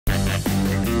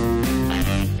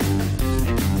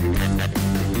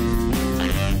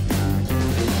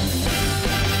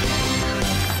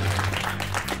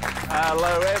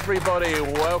Hello, everybody.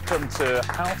 Welcome to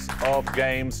House of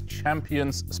Games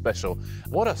Champions Special.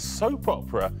 What a soap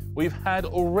opera. We've had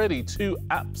already 2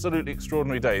 absolutely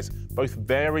extraordinary days, both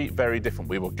very, very different.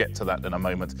 We will get to that in a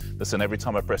moment. Listen, every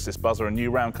time I press this buzzer, a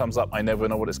new round comes up. I never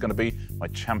know what it's going to be. My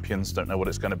champions don't know what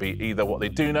it's going to be either. What they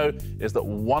do know is that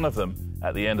one of them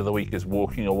at the end of the week is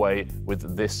walking away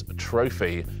with this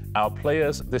trophy. Our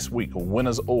players this week,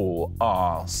 winners all,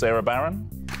 are Sara Barron,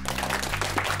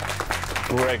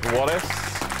 Gregg Wallace,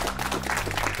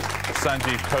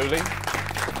 Sanjeev Kohli,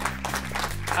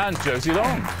 and Josie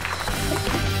Long.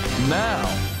 Now,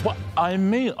 what I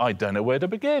mean, I don't know where to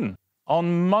begin.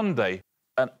 On Monday,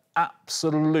 an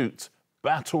absolute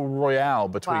battle royale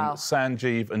between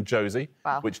Sanjeev and Josie,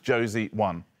 which Josie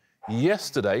won.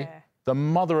 Yesterday, the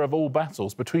mother of all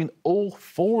battles between all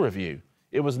 4 of you.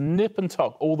 It was nip and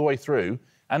tuck all the way through,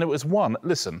 and it was won.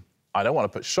 Listen, I don't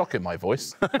want to put shock in my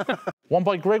voice. Won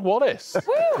by Gregg Wallace.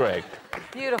 Greg.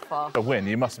 Beautiful. A win.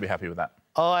 You must be happy with that.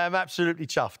 I am absolutely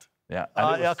chuffed. Yeah.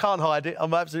 I can't hide it.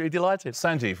 I'm absolutely delighted.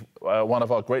 Sanjeev, one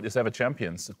of our greatest ever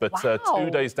champions, but 2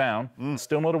 days down,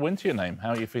 still not a win to your name.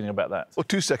 How are you feeling about that? Well,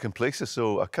 2 second places,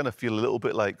 so I kind of feel a little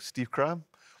bit like Steve Cram.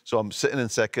 So I'm sitting in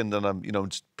second and I'm,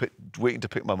 just waiting to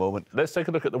pick my moment. Let's take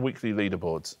a look at the weekly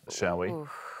leaderboards, shall we?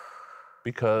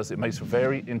 Because it makes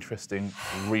very interesting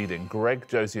reading. Gregg,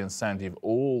 Josie and Sanjeev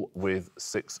all with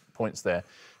 6 points there.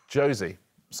 Josie,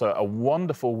 so a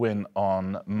wonderful win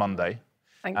on Monday.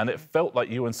 Thank you. It felt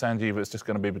like you and Sanjeev, it's just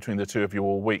going to be between the 2 of you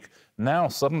all week. Now,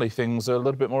 suddenly, things are a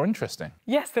little bit more interesting.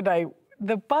 Yesterday,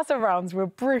 the buzzer rounds were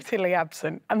brutally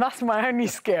absent, and that's my only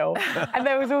skill. And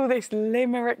there was all this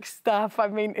limerick stuff. I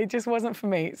mean, it just wasn't for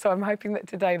me. So I'm hoping that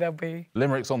today there'll be...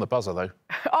 Limerick's on the buzzer, though.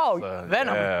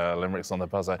 Yeah, Limerick's on the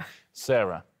buzzer.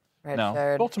 Sarah, Richard.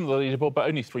 Now, bottom of the leaderboard, but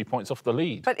only 3 points off the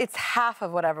lead. But it's half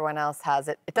of what everyone else has.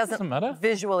 It doesn't matter.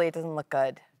 Visually, it doesn't look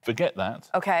good. Forget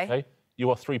that. Okay. You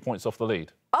are 3 points off the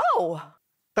lead. Oh!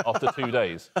 After 2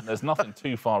 days. There's nothing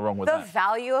too far wrong with that. The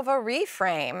value of a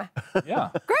reframe. Yeah.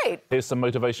 Great. Here's some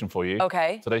motivation for you.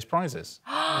 Okay. Today's prizes.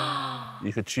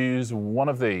 You could choose one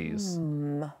of these.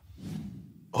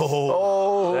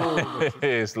 Oh!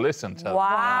 Listen to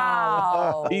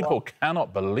Wow. People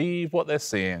cannot believe what they're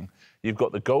seeing. You've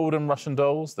got the golden Russian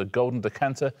dolls, the golden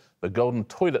decanter, the golden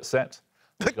toilet set,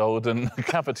 the golden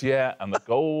cafetiere, and the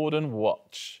golden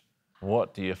watch.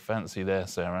 What do you fancy there,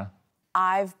 Sarah?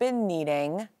 I've been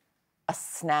needing a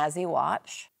snazzy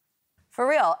watch. For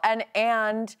real.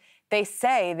 And they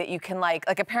say that you can, like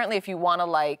apparently if you want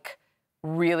to,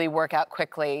 really work out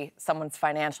quickly someone's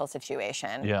financial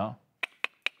situation. Yeah.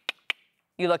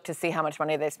 You look to see how much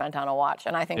money they spent on a watch,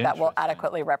 and I think that will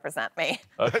adequately represent me.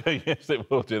 OK, yes, it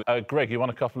will do. Gregg, you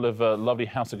won a couple of lovely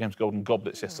House of Games golden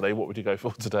goblets yesterday. What would you go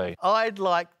for today? I'd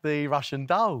like the Russian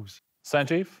dolls.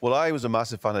 Sanjeev? Well, I was a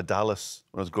massive fan of Dallas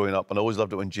when I was growing up, and I always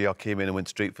loved it when JR came in and went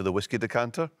straight for the whiskey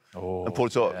decanter. Oh, and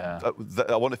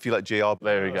I want to feel like JR.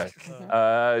 There we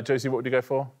go. Josie, what would you go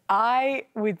for? I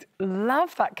would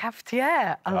love that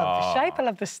cafetiere. I love the shape, I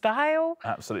love the style.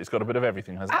 Absolutely. It's got a bit of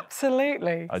everything, hasn't it?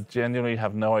 Absolutely. I genuinely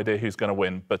have no idea who's going to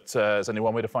win, but there's only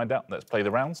one way to find out. Let's play the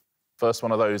rounds. First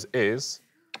one of those is...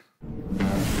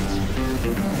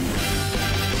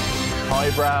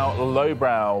 highbrow,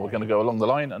 lowbrow. We're going to go along the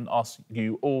line and ask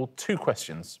you all 2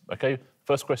 questions, OK?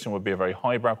 First question would be a very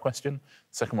highbrow question.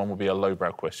 Second one will be a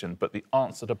lowbrow question, but the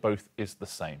answer to both is the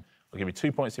same. I'll give you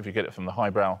 2 points if you get it from the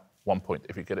highbrow, 1 point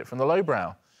if you get it from the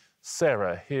lowbrow.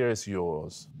 Sarah, here is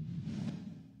yours.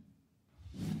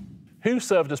 Who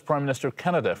served as Prime Minister of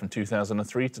Canada from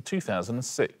 2003 to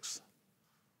 2006?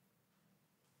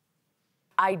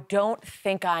 I don't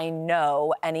think I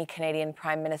know any Canadian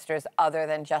prime ministers other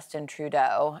than Justin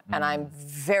Trudeau, and I'm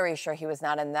very sure he was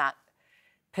not in that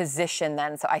position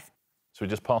then. So we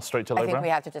just pass straight to lowbrow? I think we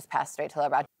have to just pass straight to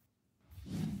lowbrow.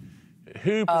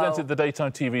 Who presented the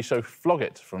daytime TV show Flog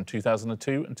It from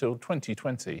 2002 until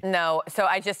 2020? No, so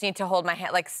I just need to hold my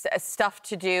hand, stuff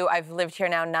to do. I've lived here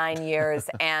now 9 years,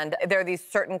 and there are these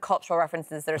certain cultural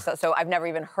references that are so I've never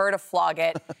even heard of Flog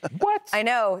It. What? I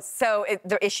know. So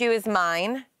the issue is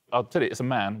mine. I'll tell you, it's a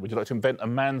man. Would you like to invent a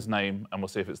man's name, and we'll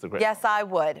see if it's the great? Yes, I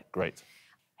would. Great.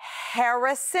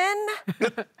 Harrison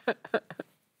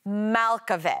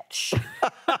Malkovich.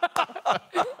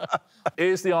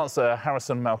 Is the answer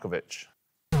Harrison Malkovich?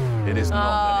 It is not.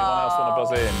 Anyone else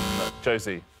want to buzz in?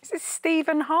 Josie? Is it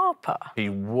Stephen Harper? He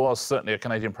was certainly a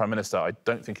Canadian Prime Minister. I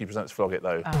don't think he presents Flog It,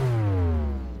 though.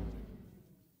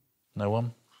 No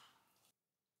one?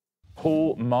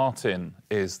 Paul Martin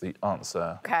is the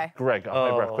answer. OK. Gregg, a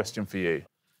highbrow question for you.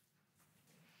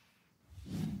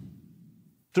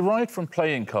 Derived from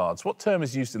playing cards, what term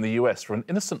is used in the US for an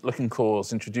innocent-looking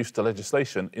clause introduced to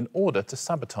legislation in order to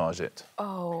sabotage it?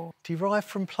 Oh. Derived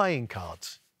from playing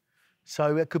cards.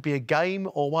 So it could be a game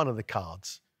or one of the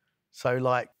cards. So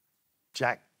like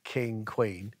Jack, King,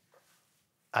 Queen,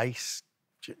 Ace,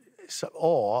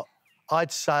 or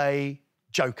I'd say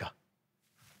Joker.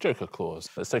 Joker clause.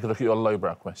 Let's take a look at your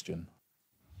lowbrow question.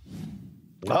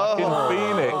 Oh,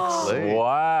 Phoenix. lovely.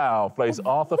 Wow. Plays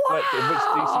Arthur Fleck in which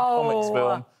DC Comics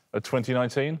film of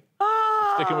 2019?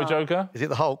 Sticking with Joker? Is it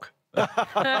the Hulk?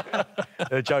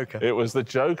 The Joker. It was the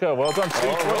Joker. Well done. 2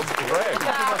 points to Gregg.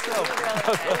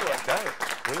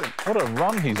 What a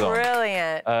run he's on.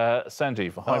 Brilliant.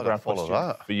 Sanjeev, a highbrow follow question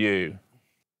that. for you.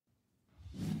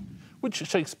 Which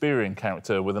Shakespearean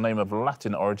character with a name of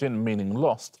Latin origin meaning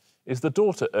lost is the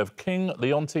daughter of King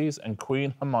Leontes and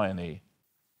Queen Hermione?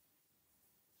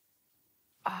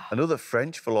 I know that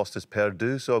French for lost is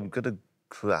perdu, so I'm going to...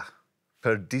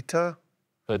 Perdita?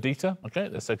 Perdita? OK,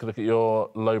 let's take a look at your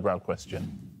lowbrow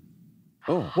question.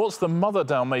 Oh. What's the mother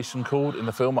Dalmatian called in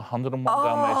the film 101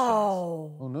 Dalmatians?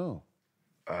 Oh, no.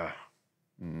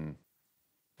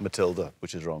 Matilda,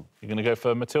 which is wrong. You're going to go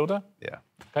for Matilda? Yeah.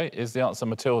 OK, is the answer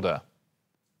Matilda?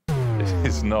 It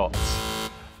is not.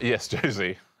 Yes,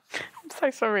 Josie. I'm so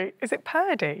sorry. Is it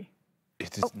Purdy?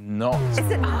 It is not Is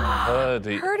it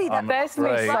Purdy. Purdy? There's me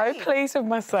so Right. pleased with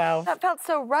myself. That felt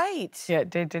so right. Yeah, it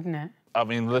did, didn't it? I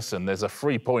mean, listen, there's a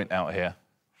free point out here.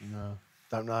 No,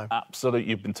 don't know. Absolute,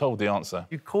 you've been told the answer.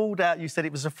 You called out, you said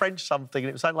it was a French something, and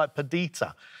it was something like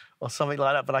Perdita or something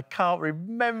like that, but I can't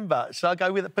remember. Shall I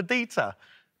go with it? Perdita?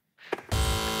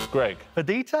 Greg,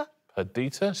 Perdita?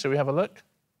 Perdita, shall we have a look?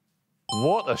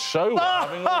 What a show we're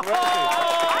having already.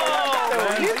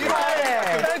 You got it.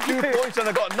 2 points and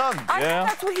I got none. Yeah.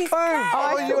 That's what he said.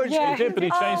 Oh, you were He did, but he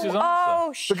changed his answer.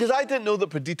 Oh, Because I didn't know that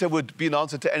Perdita would be an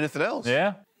answer to anything else.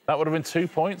 Yeah, that would have been 2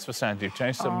 points for Sanjeev.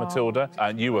 Changed to Matilda.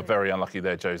 And you were very unlucky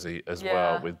there, Josie, as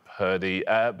well, with Purdy.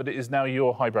 But it is now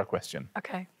your highbrow question.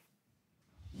 OK.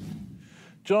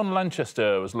 John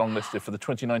Lanchester was longlisted for the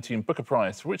 2019 Booker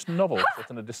Prize for which novel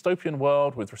set in a dystopian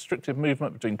world with restrictive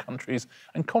movement between countries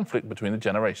and conflict between the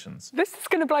generations? This is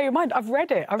going to blow your mind. I've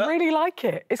read it. I really like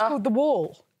it. It's called The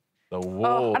Wall. The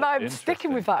Wall. And I'm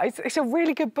sticking with that. It's a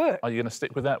really good book. Are you going to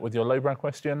stick with that with your lowbrow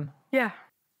question? Yeah.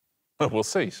 We'll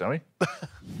see, shall we?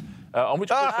 On which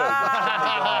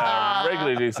episode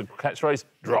regularly use the catchphrase,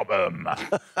 drop 'em?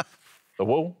 The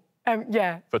Wall?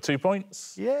 Yeah. For 2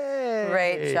 points? Yeah.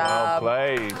 Great Well job.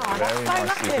 played. Very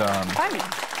nicely done.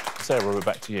 Thanks. Sarah, we're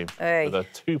back to you Hey. with a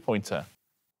 2-pointer.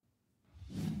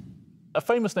 A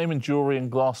famous name in jewellery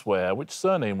and glassware, which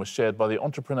surname was shared by the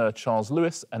entrepreneur Charles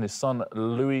Lewis and his son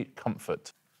Louis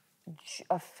Comfort?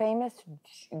 A famous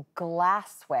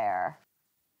glassware.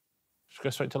 Should we go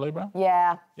straight to lowbrow?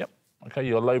 Yeah. Yep. OK,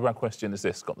 your lowbrow question is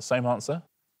this. Got the same answer?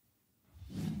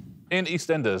 In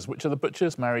EastEnders, which of the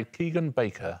butchers married Keegan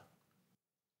Baker?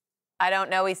 I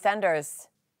don't know EastEnders.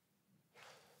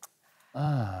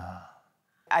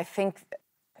 I think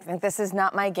this is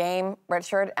not my game,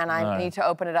 Richard, and I need to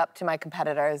open it up to my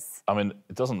competitors. I mean,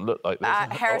 it doesn't look like this.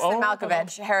 Harrison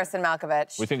Malkovich. Harrison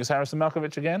Malkovich. We think it's Harrison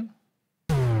Malkovich again?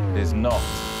 It is not.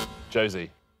 Josie.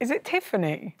 Is it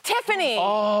Tiffany? Tiffany.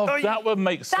 Oh, that would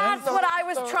make sense. That's what I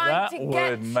was trying to get That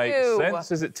would make to.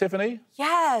 sense. Is it Tiffany?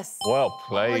 Yes. Well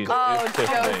played. Oh, It is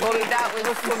Tiffany. Josie, that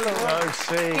was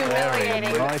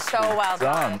humiliating. Nicely So well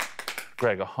done.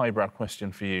 Greg, a highbrow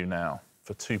question for you now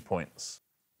for 2 points.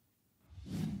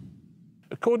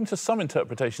 According to some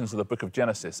interpretations of the book of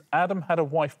Genesis, Adam had a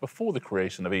wife before the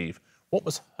creation of Eve. What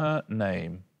was her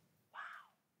name?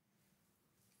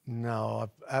 No,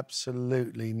 I've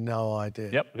absolutely no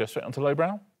idea. Yep, we go straight on to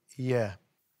lowbrow. Yeah.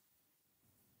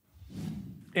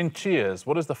 In Cheers,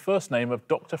 what is the first name of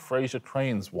Dr. Fraser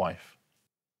Crane's wife?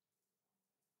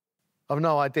 I've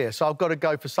no idea. So I've got to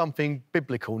go for something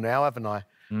biblical now, haven't I?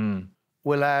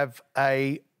 We'll have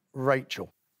a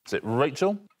Rachel. Is it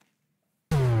Rachel?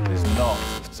 It is not.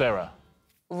 Sarah?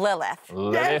 Lilith.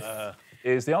 Lilith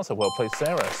is the answer. Well played,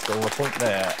 Sarah. Still a point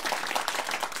there.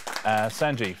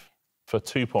 Sanjeev, for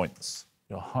 2 points,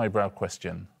 your highbrow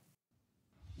question.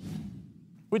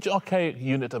 Which archaic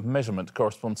unit of measurement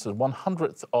corresponds to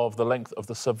 1/100th of the length of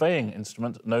the surveying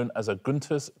instrument known as a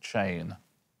Gunter's chain?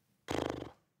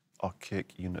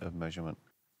 Archaic unit of measurement.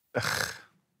 Ugh,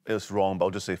 it's wrong, but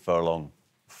I'll just say furlong.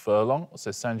 Furlong,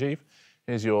 says Sanjeev.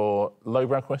 Here's your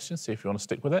lowbrow question. See if you want to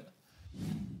stick with it.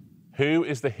 Who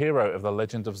is the hero of the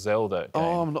Legend of Zelda game?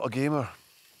 Oh, I'm not a gamer.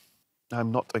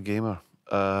 I'm not a gamer.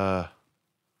 Know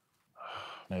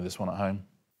this one at home?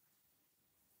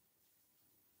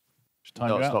 Just time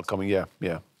No, you it's out. not coming. Yeah,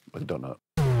 I don't know.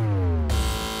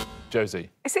 Josie.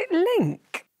 Is it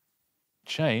Link?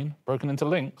 chain broken into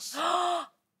links.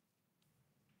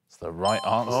 It's the right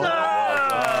answer.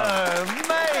 Oh,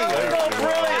 mate!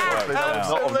 Brilliant!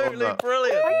 Absolutely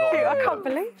brilliant! Thank you. I can't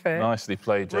believe it. Nicely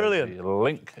played, Josie. Brilliant.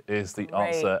 Link is the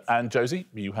answer. And Josie,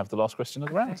 you have the last question of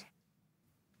the round.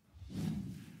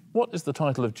 What is the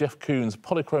title of Jeff Koons'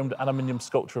 polychromed aluminium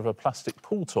sculpture of a plastic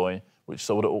pool toy which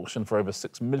sold at auction for over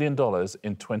 $6 million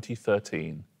in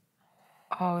 2013?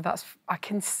 Oh, I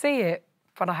can see it,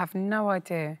 but I have no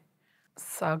idea.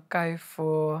 So I'll go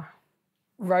for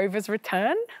Rover's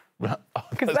Return.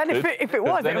 Because then if it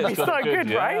was, it would be so good,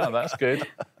 right? Yeah, that's good.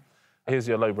 Here's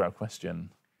your lowbrow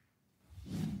question.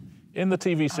 In the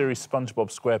TV series SpongeBob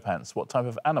SquarePants, what type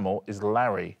of animal is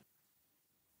Larry?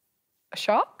 A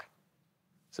shark?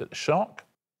 Is it a shark?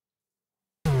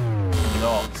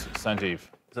 Not. Sanjeev.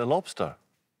 It's a lobster.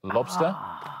 Lobster?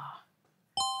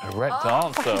 Correct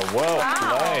answer. Well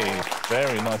played.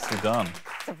 Very nicely done.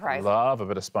 Surprising. Love a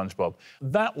bit of SpongeBob.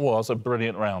 That was a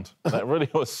brilliant round. That really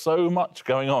was so much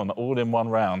going on all in one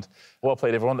round. Well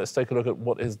played, everyone. Let's take a look at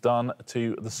what is done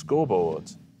to the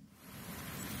scoreboard.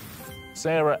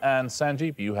 Sarah and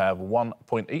Sanjeev, you have 1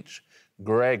 point each.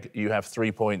 Gregg, you have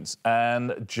 3 points.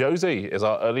 And Josie is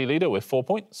our early leader with 4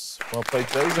 points. Well played,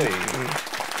 Josie.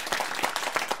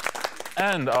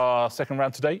 And our second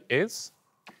round today is...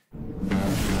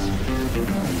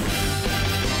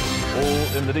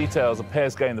 all in the details. A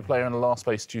pairs game. The player in the last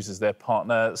place chooses their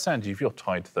partner. Sanjeev, you're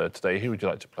tied third today. Who would you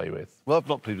like to play with? Well, I've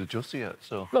not played with Josie yet,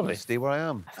 so Lovely. I'll stay where I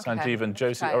am. Sanjeev and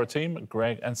Josie are a team.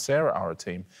 Gregg and Sarah are a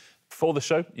team. For the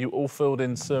show, you all filled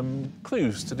in some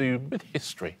clues to do with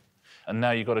history. And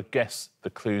now you've got to guess the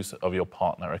clues of your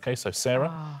partner, OK? So,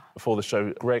 Sarah, before the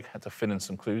show, Gregg had to fill in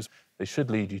some clues. They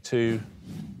should lead you to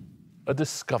a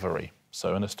discovery,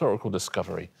 so an historical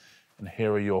discovery. And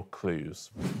here are your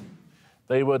clues.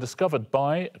 They were discovered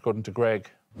by, according to Gregg,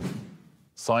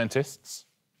 scientists.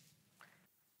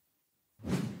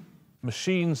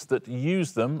 Machines that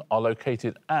use them are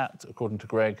located at, according to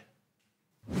Gregg,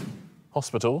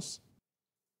 hospitals.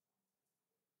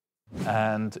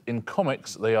 And in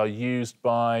comics, they are used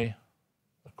by,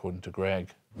 according to Gregg,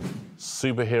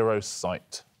 superhero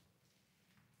site.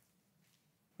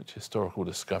 Which historical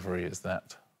discovery is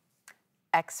that?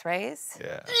 X-rays.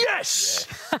 Yeah. Yes!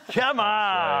 Come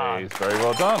on! Yes, very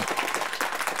well done.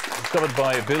 Discovered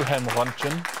by Wilhelm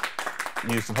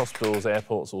Röntgen, used in hospitals,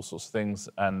 airports, all sorts of things,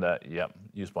 and yeah,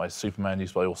 used by Superman,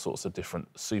 used by all sorts of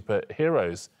different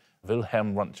superheroes.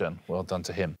 Wilhelm Röntgen, well done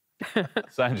to him.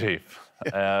 Sanjeev,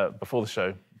 before the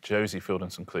show, Josie filled in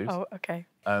some clues. Oh, OK.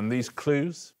 And these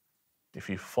clues, if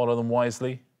you follow them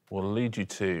wisely, will lead you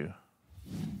to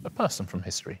a person from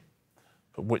history.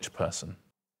 But which person?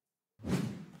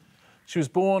 She was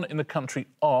born in the country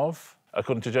of,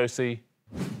 according to Josie,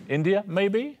 India,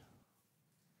 maybe?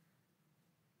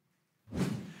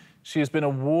 She has been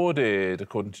awarded,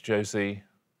 according to Josie,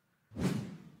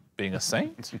 being a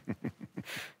saint.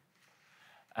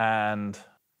 And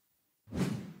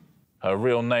her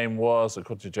real name was,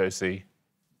 according to Josie,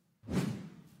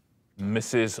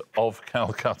 Mrs. of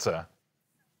Calcutta.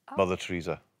 Mother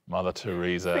Teresa. Mother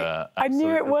Teresa. I knew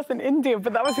it wasn't India,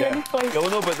 but that was the only place. Yeah, well,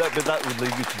 no, but that would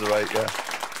lead you to the right, yeah.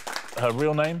 Her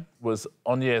real name was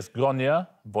Agnes Gonia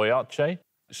Boyace.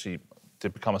 She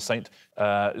did become a saint.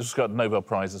 She's got a Nobel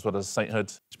Prize as well as sainthood.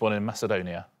 She's born in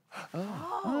Macedonia.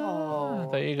 Oh.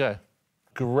 There you go.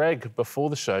 Gregg, before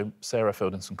the show, Sarah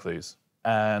filled in some clues.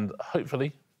 And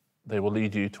hopefully they will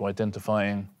lead you to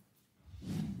identifying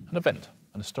an event,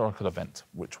 an historical event.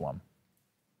 Which one?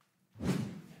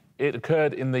 It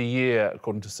occurred in the year,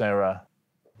 according to Sarah,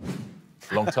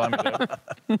 a long time ago.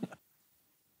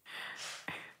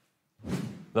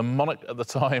 The monarch at the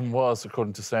time was,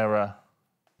 according to Sarah,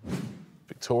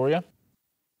 Victoria.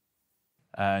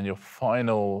 And your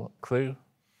final clue,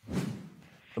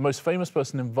 the most famous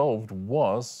person involved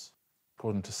was,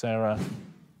 according to Sarah,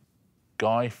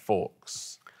 Guy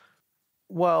Fawkes.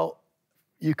 Well,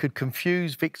 you could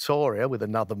confuse Victoria with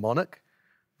another monarch,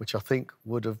 which I think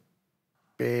would have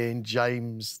been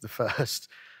James I.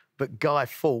 But Guy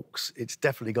Fawkes, it's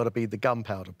definitely got to be the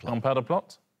gunpowder plot. Gunpowder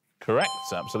plot? Correct,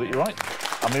 absolutely right.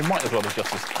 I mean, might as well have just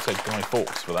said Guy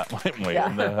Fawkes for that, mightn't we?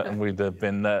 Yeah. And we'd have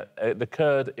been... it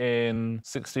occurred in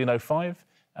 1605,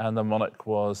 and the monarch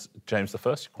was James I,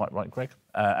 you're quite right, Gregg,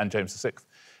 and James VI.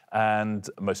 And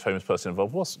the most famous person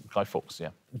involved was Guy Fawkes, yeah.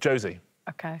 Josie.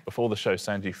 OK. Before the show,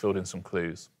 Sandy filled in some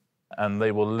clues, and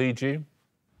they will lead you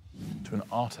to an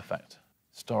artefact,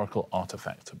 historical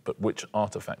artefact. But which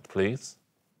artefact, please?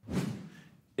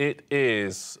 It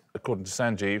is, according to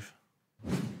Sanjeev,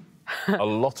 a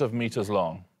lot of meters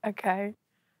long. OK.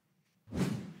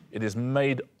 It is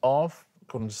made of,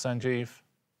 according to Sanjeev,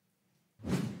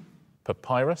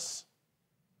 papyrus.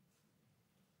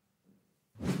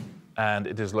 And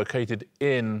it is located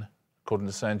in, according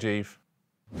to Sanjeev,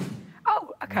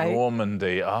 Oh, OK.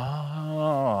 Normandy.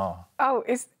 Ah. Oh,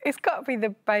 it's got to be the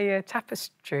Bayeux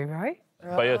Tapestry, right?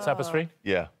 Bayeux Tapestry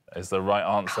Yeah. is the right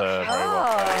answer. Very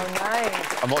well played. Oh,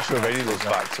 nice. I'm not sure of any of those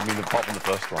facts. I mean, apart from the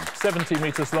first one. 70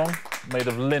 metres long, made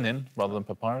of linen rather than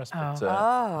papyrus.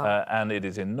 But, and it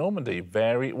is in Normandy.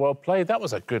 Very well played. That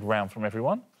was a good round from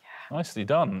everyone. Yeah. Nicely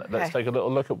done. Okay. Let's take a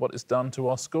little look at what it's done to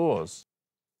our scores.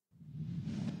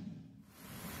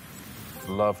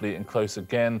 Lovely and close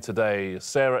again today.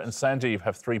 Sarah and Sanjeev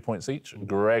have 3 points each.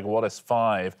 Gregg, Wallace,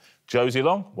 5. Josie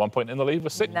Long, 1 point in the lead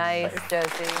with 6. Nice,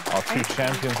 Josie. Our 2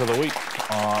 champions of the week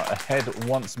are ahead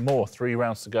once more. 3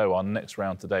 rounds to go. Our next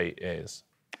round today is...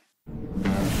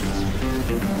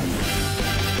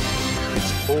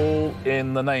 It's all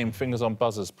in the name. Fingers on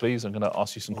buzzers, please. I'm going to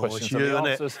ask you some questions. It's you, and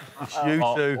the isn't answers you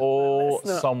are two. all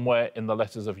somewhere in the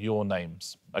letters of your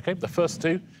names. OK, the first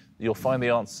 2, you'll find the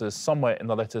answers somewhere in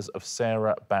the letters of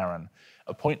Sara Barron.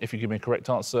 A point if you give me a correct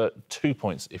answer, 2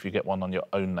 points if you get one on your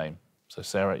own name. So,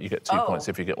 Sarah, you get 2 points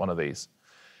if you get one of these.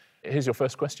 Here's your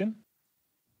first question.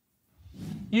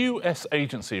 US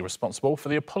agency responsible for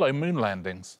the Apollo moon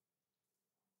landings?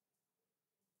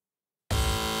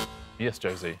 Yes,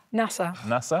 Josie. NASA.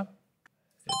 NASA?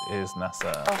 It is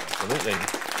NASA. Absolutely.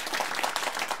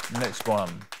 Next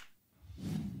one.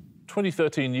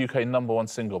 2013 UK #1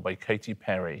 single by Katy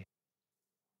Perry.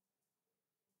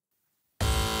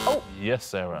 Oh. Yes,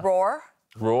 Sarah. Roar.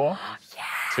 Roar.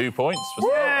 2 points.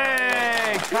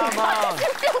 Hey, come on. I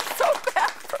feel so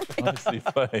bad for me. Nicely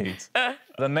played.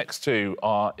 The next 2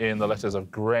 are in the letters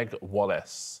of Gregg,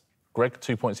 Wallace. Gregg,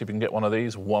 2 points if you can get one of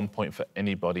these, 1 point for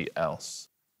anybody else.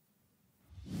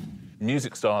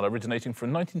 Music style originating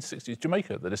from 1960s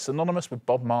Jamaica that is synonymous with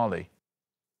Bob Marley.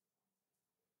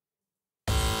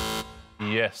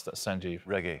 Yes, that's Sanjeev.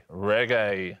 Reggae.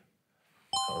 Reggae.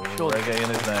 Reggae in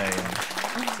his name.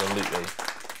 Absolutely.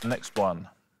 Next one.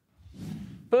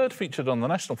 Bird featured on the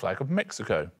national flag of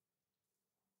Mexico.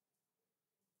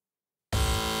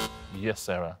 Yes,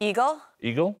 Sarah. Eagle.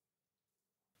 Eagle.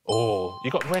 Oh,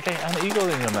 you got reggae and eagle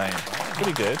in your name.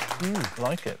 Pretty good.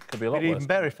 Like it. Could be a lot It'd worse. even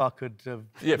better if I could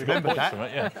remember that. From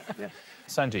it, yeah.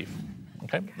 Sanjeev.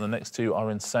 OK, the next 2 are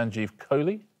in Sanjeev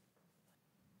Kohli.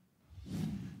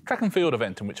 Track and field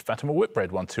event in which Fatima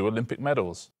Whitbread won 2 Olympic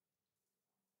medals.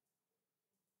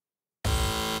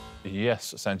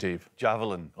 Yes, Sanjeev.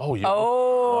 Javelin. Oh, you.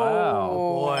 Oh. Wow.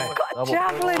 Boy. Got a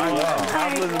javelin.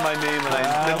 Javelin in my name, and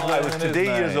I was today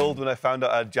years old when I found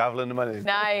out I had javelin in my name.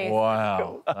 Nice.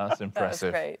 Wow, that's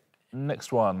impressive. That was great.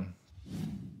 Next one.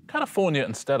 California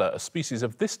and Stella, a species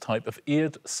of this type of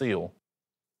eared seal.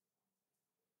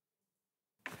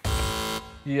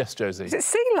 Yes, Josie. Is it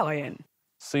sea lion?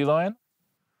 Sea lion?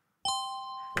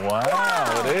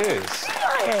 Wow, it is.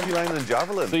 Sea lion and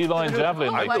javelin. Sea lion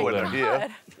javelin, they call them. Yeah.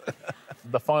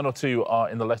 The final 2 are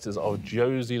in the letters of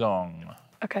Josie Long.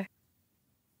 OK.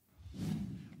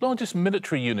 Largest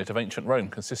military unit of ancient Rome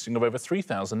consisting of over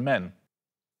 3,000 men.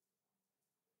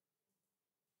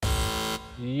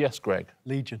 Yes, Gregg.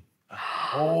 Legion.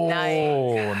 Oh,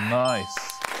 nice.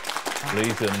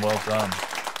 Legion, well done.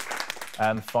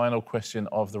 And final question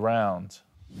of the round.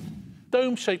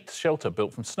 Dome-shaped shelter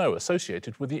built from snow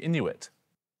associated with the Inuit.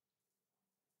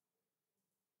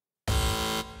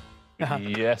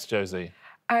 Yes, Josie.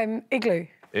 Igloo.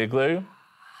 Igloo.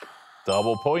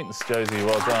 Double points, Josie.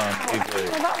 Well done. Igloo.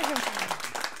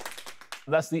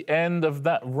 That's the end of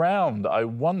that round. I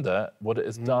wonder what it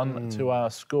has done to our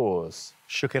scores.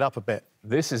 Shook it up a bit.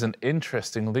 This is an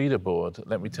interesting leaderboard,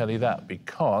 let me tell you that,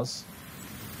 because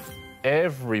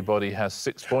everybody has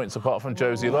 6 points apart from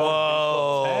Josie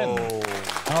Long. 10.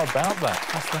 How about that?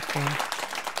 That's lucky.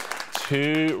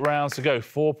 2 rounds to go.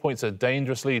 4 points, a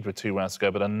dangerous lead with 2 rounds to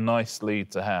go, but a nice lead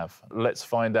to have. Let's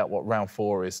find out what round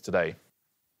 4 is today.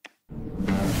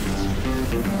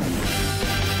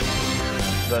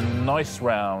 The nice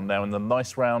round. Now, in the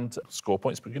nice round, score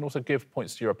points, but you can also give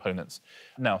points to your opponents.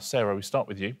 Now, Sarah, we start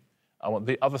with you. I want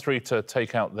the other 3 to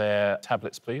take out their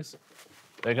tablets, please.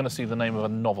 They're going to see the name of a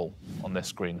novel on their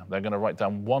screen. They're going to write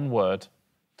down one word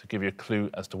to give you a clue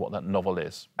as to what that novel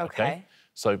is. Okay.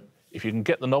 So if you can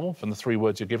get the novel from the 3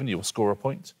 words you're given, you will score a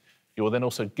point. You will then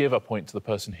also give a point to the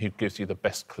person who gives you the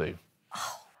best clue.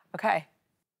 Oh, OK.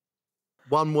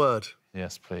 One word.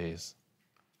 Yes, please.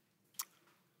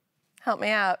 Help me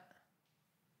out.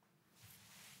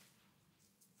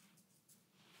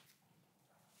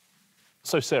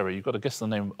 So, Sarah, you've got to guess the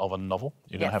name of a novel.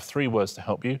 You're going to have 3 words to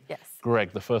help you. Yes.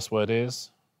 Gregg, the first word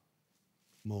is?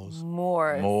 Moors.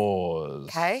 Moors. Moors.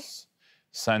 OK.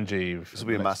 Sanjeev. This will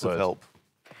be a massive help.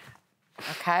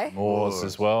 Okay. Moors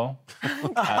as well. And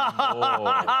moors.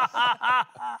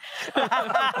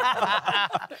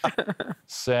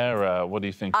 Sarah, what do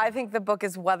you think? I think the book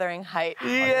is Wuthering Heights.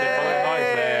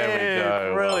 There we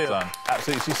go. Brilliant. Well done.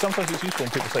 Absolutely. See, sometimes it's useful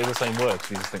when people say the same words.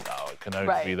 You just think, oh, it can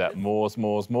only be that. Moors,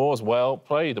 moors, moors. Well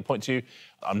played. A point to you.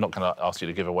 I'm not going to ask you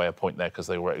to give away a point there because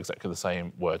they were exactly the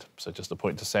same word. So just a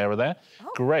point to Sarah there. Oh.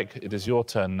 Greg, it is your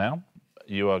turn now.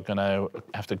 You are going to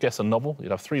have to guess a novel. You'll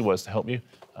have 3 words to help you,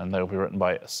 and they'll be written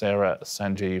by Sarah,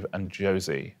 Sanjeev, and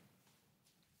Josie.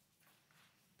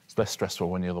 It's less stressful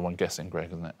when you're the one guessing,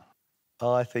 Greg, isn't it?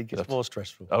 I think it's more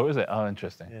stressful. Oh, is it? Oh,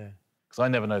 interesting. Yeah. Because I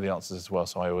never know the answers as well,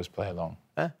 so I always play along,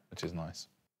 which is nice.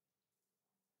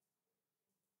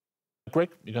 Greg,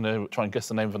 you're going to try and guess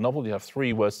the name of a novel. You have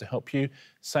 3 words to help you.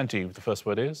 Sanjeev, the first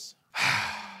word is?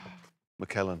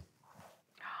 McKellen.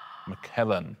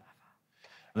 McKellen.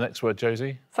 The next word,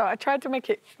 Josie? So I tried to make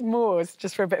it Moors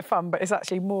just for a bit of fun, but it's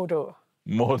actually Mordor.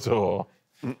 Mordor.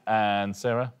 And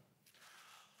Sarah?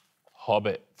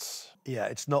 Hobbit. Yeah,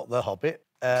 it's not The Hobbit.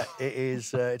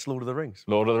 It's Lord of the Rings.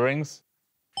 Lord of the Rings?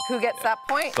 Who gets that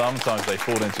point? Sometimes they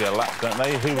fall into your lap, don't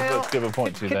they? Who would give a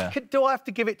point to you there? Do I have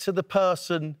to give it to the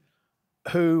person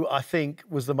who I think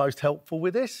was the most helpful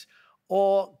with this,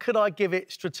 or could I give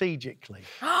it strategically?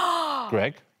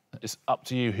 Greg, it's up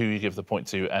to you who you give the point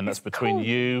to, and that's between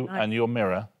you and your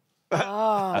mirror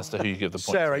as to who you give the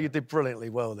point Sarah, to. you did brilliantly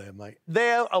well there, mate.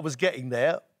 There, I was getting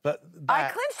there, but I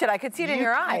clinched it. I could see it in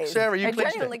your eyes. Sarah, you I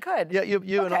clinched genuinely it. could. Yeah,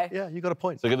 you and I, you got a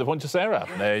point. So give the point to Sarah.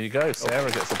 There you go.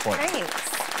 Sarah gets a point. Thanks.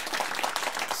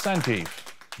 Sanjeev,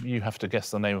 you have to guess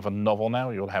the name of a novel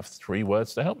now. You'll have 3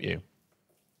 words to help you.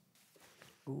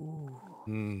 Ooh.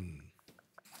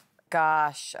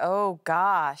 Gosh. Oh,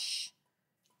 gosh.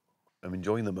 I'm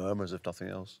enjoying the murmurs, if nothing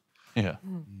else. Yeah.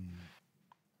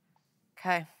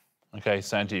 Okay. OK,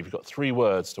 Sanjeev, you've got 3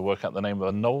 words to work out the name of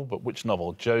a novel, but which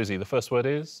novel? Josie, the first word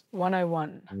is?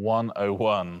 101.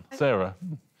 101. Sarah?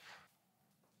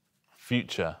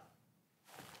 Future.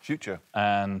 Future.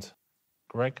 And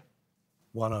Greg?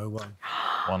 101.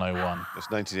 101.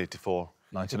 It's 1984.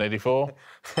 1984?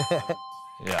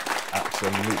 Yeah,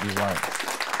 absolutely right.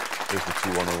 There's the 2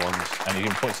 101s. And you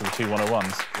give points to the 2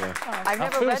 101s. Yeah. I've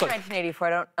never read 1984. I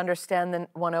don't understand the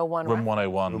 101. Room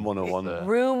 101. Room 101.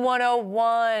 Room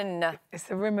 101. It's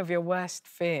the room of your worst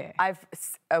fear.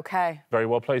 Okay. Very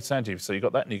well played, Sanjeev. So you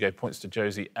got that, and you gave points to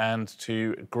Josie and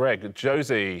to Greg.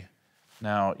 Josie,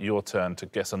 now your turn to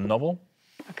guess a novel.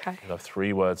 Okay. You'll have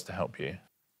 3 words to help you.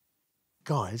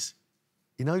 Guys,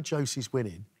 you know Josie's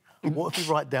winning. What if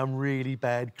we write down really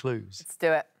bad clues? Let's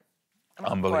do it.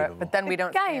 Unbelievable. But then we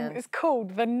don't. The game is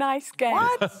called The Nice Game.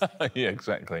 What? Yeah,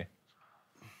 exactly.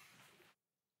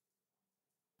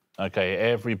 OK,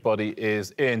 everybody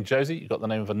is in. Josie, you got the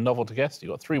name of a novel to guess.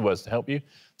 You've got 3 words to help you.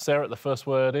 Sarah, the first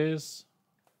word is?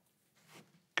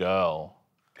 Girl.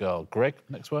 Girl. Greg,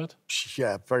 next word?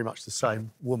 Yeah, very much the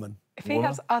same. Woman. If he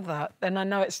has other, then I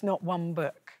know it's not one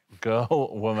book.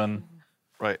 Girl, woman.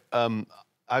 Right.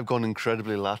 I've gone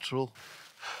incredibly lateral.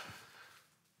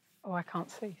 Oh, I can't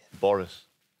see. Boris.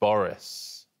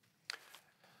 Boris.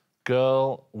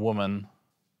 Girl, woman,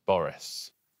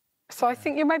 Boris. So I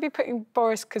think you're maybe putting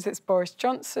Boris because it's Boris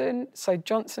Johnson. So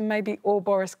Johnson maybe, or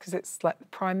Boris because it's like the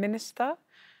Prime Minister.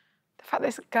 The fact that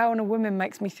it's a girl and a woman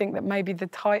makes me think that maybe the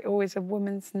title is a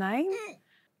woman's name.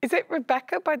 Is it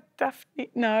Rebecca by Daphne?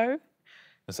 No.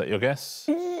 Is that your guess?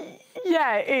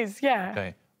 Yeah, it is, yeah.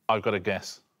 OK, I've got a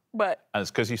guess. But... And it's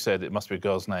because you said it must be a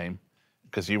girl's name,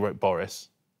 because you wrote Boris.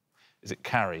 Is it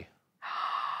Carrie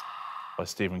by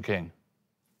Stephen King?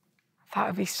 That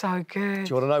would be so good. Do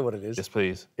you want to know what it is? Yes,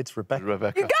 please. It's Rebecca.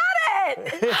 Rebecca. You got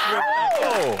it!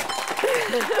 Oh!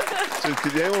 So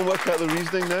could anyone work out the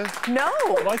reasoning now? No.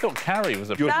 Well, I thought Carrie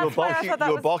was a... You're That's why I thought that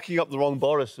you're was- barking up the wrong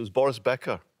Boris. It was Boris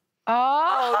Becker.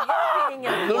 Oh, You're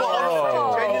being a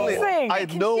No, genuinely, Amazing. I had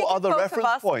Can no she give other both of reference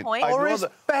us point. points? I had no Boris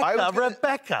other- Becker, I was gonna-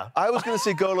 Rebecca. I was going to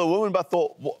say girl or woman, but I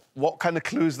thought, what kind of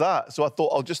clue is that? So I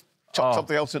thought I'll just chuck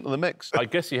something else into the mix. I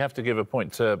guess you have to give a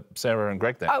point to Sarah and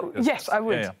Greg then. Oh, because yes, I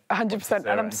would. yeah. 100%. Sarah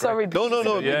And I'm and sorry. Greg.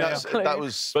 No. Yeah, That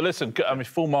was... But listen, I mean,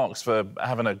 full marks for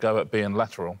having a go at being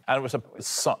lateral. And it was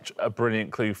such a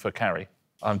brilliant clue for Carrie.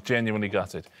 I'm genuinely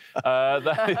gutted.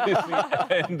 That is the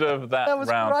end of that round.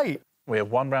 That was great. We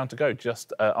have 1 round to go,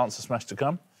 just answer smash to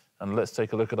come. And let's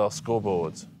take a look at our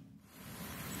scoreboards.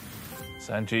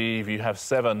 Sanjeev, you have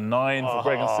 7, 9 for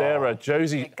Greg and Sarah.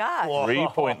 Josie, God.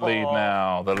 3-point lead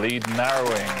now. The lead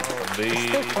narrowing. The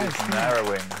lead is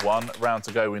narrowing. 1 round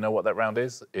to go. We know what that round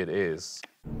is? It is.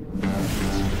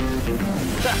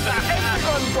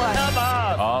 play. Come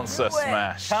on. Answer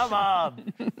smash. Come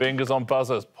on. Fingers on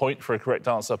buzzers. Point for a correct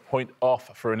answer, point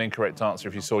off for an incorrect answer.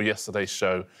 If you saw yesterday's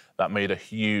show, that made a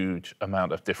huge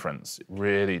amount of difference. It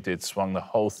really did swung the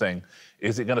whole thing.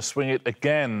 Is it going to swing it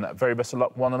again? Very best of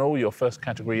luck, one and all. Your first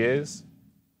category is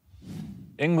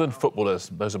England footballers.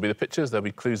 Those will be the pictures. There'll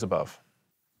be clues above.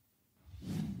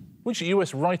 Which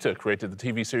US writer created the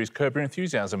TV series Curb Your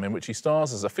Enthusiasm, in which he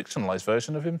stars as a fictionalised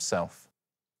version of himself?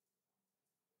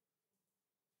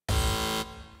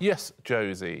 Yes,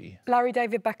 Josie. Larry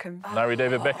David Beckham. Larry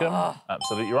David Beckham.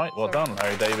 Absolutely right. Well done,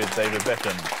 Larry David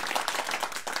Beckham.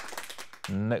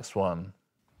 Next one.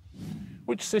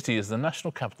 Which city is the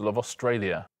national capital of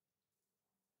Australia?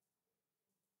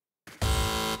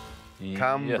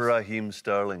 Canberra, Yes. Raheem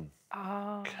Sterling.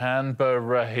 Canberra,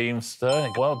 Raheem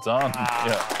Sterling. Well done.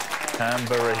 Yeah.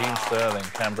 Canberra, Raheem Sterling.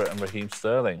 Canberra and Raheem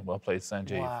Sterling. Well played,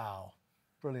 Sanjeev. Wow.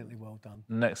 Brilliantly well done.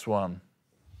 Next one.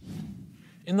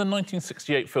 In the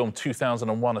 1968 film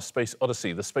 2001: A Space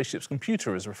Odyssey, the spaceship's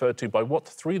computer is referred to by what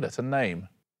three-letter name?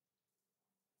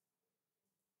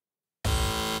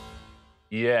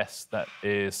 Yes, that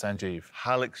is Sanjeev.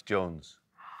 Alex Jones.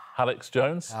 Alex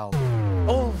Jones?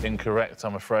 Oh. Incorrect,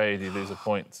 I'm afraid. You lose a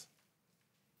point.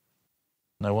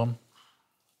 No one?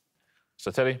 So,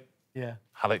 Teddy? Yeah.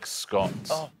 Alex Scott.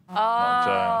 Not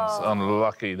Jones.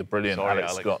 Unlucky, the brilliant Sorry,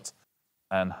 Alex Alex. Scott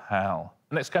and Hal.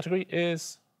 Next category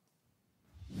is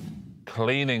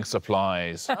cleaning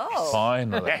supplies.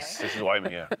 Finally. Yes, this is why I'm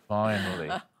here.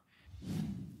 Finally.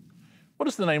 What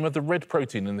is the name of the red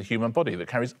protein in the human body that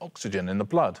carries oxygen in the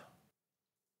blood?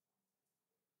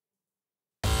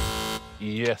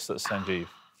 Yes, that's Sanjeev.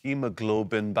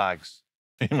 Hemoglobin bags.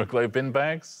 Hemoglobin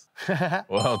bags?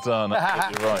 Well done,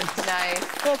 absolutely right. Nice.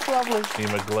 That's lovely.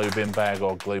 Hemoglobin bag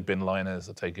or globin liners,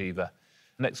 I'll take either.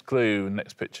 Next clue,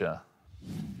 next picture.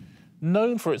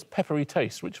 Known for its peppery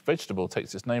taste, which vegetable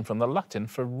takes its name from the Latin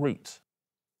for root?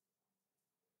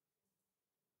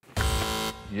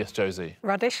 Yes, Josie.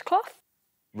 Radish cloth.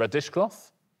 Radish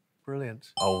cloth?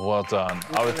 Brilliant. Oh, well done.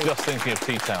 I was just thinking of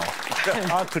tea towel.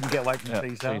 I couldn't get away from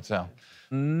these. Tea towel.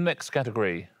 Next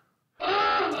category.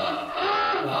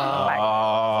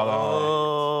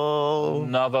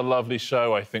 Another lovely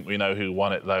show. I think we know who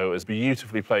won it, though. It was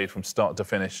beautifully played from start to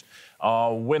finish.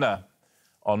 Our winner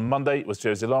on Monday was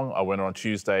Josie Long. Our winner on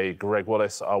Tuesday, Gregg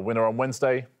Wallace. Our winner on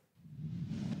Wednesday,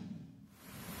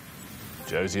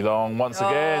 Josie Long. Once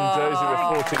again, Josie with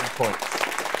 14 points.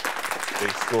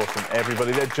 Big score from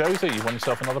everybody there. Josie, you won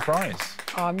yourself another prize.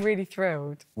 Oh, I'm really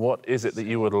thrilled. What is it that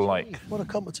you would like? What a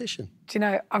competition. Do you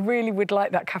know, I really would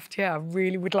like that cafetiere. I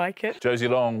really would like it. Josie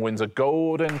Long wins a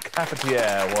golden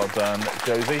cafetiere. Well done,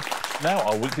 Josie. Now,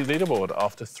 our weekly leaderboard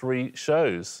after 3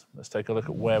 shows. Let's take a look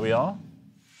at where we are.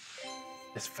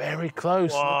 It's very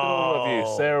close. Look at all of you.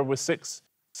 Sarah with 6,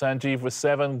 Sanjeev with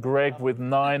 7, Gregg with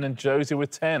 9, and Josie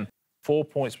with 10. 4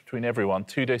 points between everyone.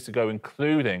 2 days to go,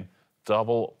 including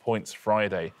Double Points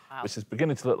Friday, which is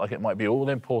beginning to look like it might be all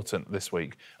important this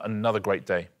week. Another great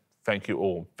day. Thank you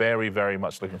all. Very, very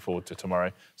much looking forward to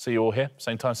tomorrow. See you all here.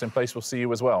 Same time, same place. We'll see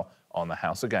you as well on the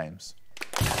House of Games.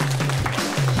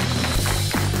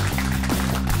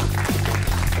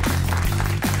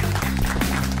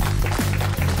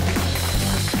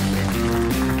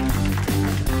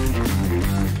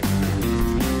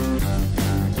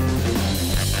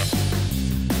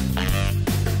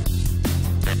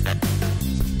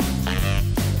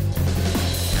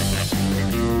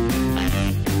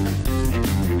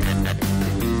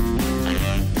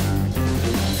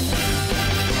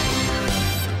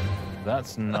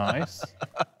 That's nice.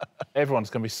 Everyone's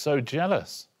going to be so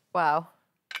jealous. Wow.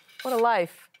 What a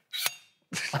life.